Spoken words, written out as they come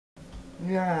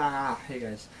Yeah. Hey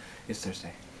guys, it's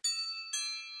Thursday.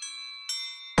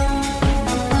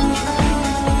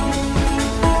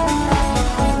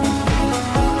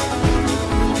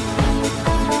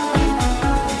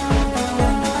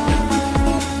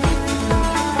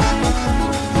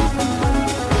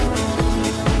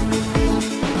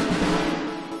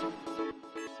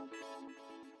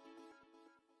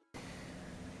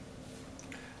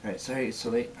 Alright, sorry it's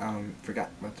so late. Forgot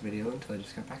about the video until I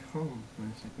just got back home.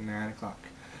 It's like 9 o'clock.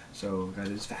 So, gotta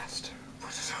do this fast.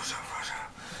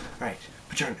 Alright,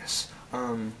 Patronus.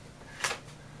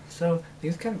 So, I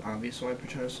think it's kind of obvious why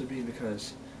Patronus would be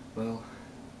because, well,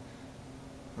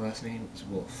 my last name is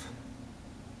Wolf.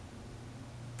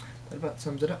 That about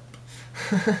sums it up.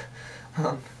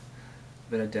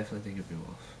 But I definitely think it'd be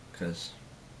Wolf. Because,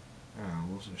 I don't know,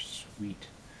 wolves are sweet.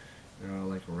 They're all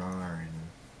like raw and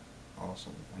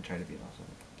awesome. I try to be awesome.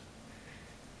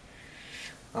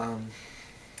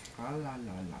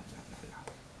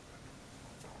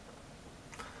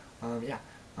 Yeah.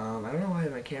 I don't know why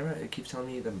my camera, it keeps telling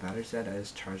me the battery's dead. I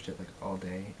just charged it like all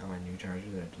day on my new charger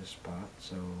that I just bought,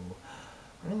 so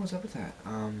I don't know what's up with that.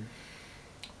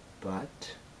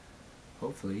 But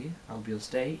hopefully I'll be able to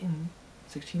stay in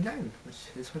 16:9, which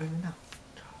is what I'm in now.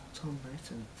 It's all nice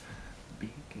and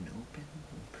big and open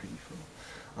and pretty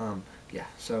full. Yeah,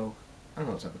 so I don't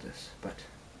know what's up with this, but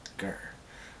grr.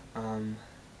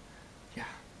 Yeah.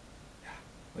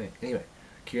 Wait, anyway,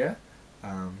 Kira,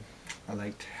 I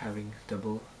liked having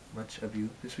double much of you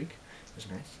this week. It was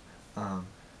nice.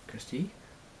 Christy,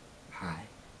 hi.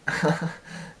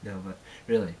 No, but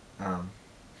really, I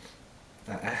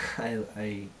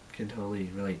can totally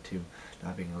relate to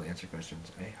not being able to answer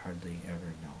questions. I hardly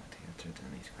ever know what the answer to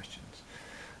these questions.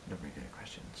 I'm not very good at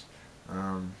questions.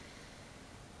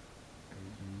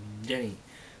 Jenny,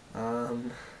 I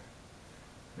don't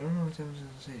know what I was going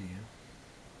to say to you.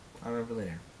 I'll remember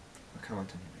later. I'll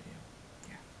comment on your video.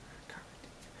 Yeah,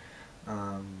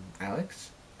 comment.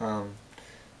 Alex,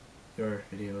 your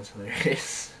video was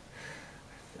hilarious.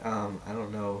 I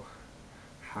don't know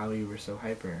how you were so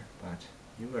hyper, but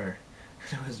you were.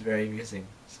 It was very amusing,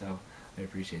 so I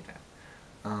appreciate that.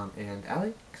 And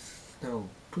Alex, no,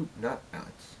 poop, not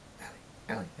Alex.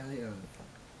 Allie.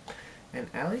 And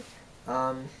Allie,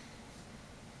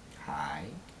 hi.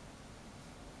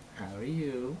 How are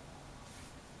you?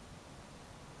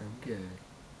 I'm good.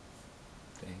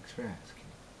 Thanks for asking.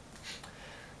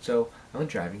 So, I went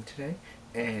driving today,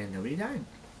 and nobody died.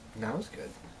 And that was good.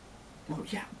 Oh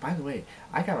yeah, by the way,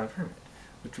 I got my permit,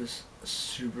 which was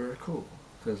super cool,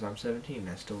 because I'm 17 and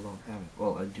I still don't have it.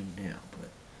 Well, I do now, but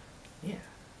yeah.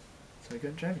 So I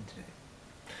got driving today.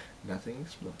 Nothing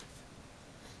exploded.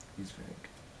 He's very good.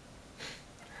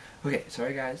 Okay,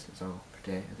 sorry guys, that's all for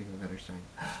today. I think the better's time.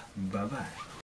 Bye-bye.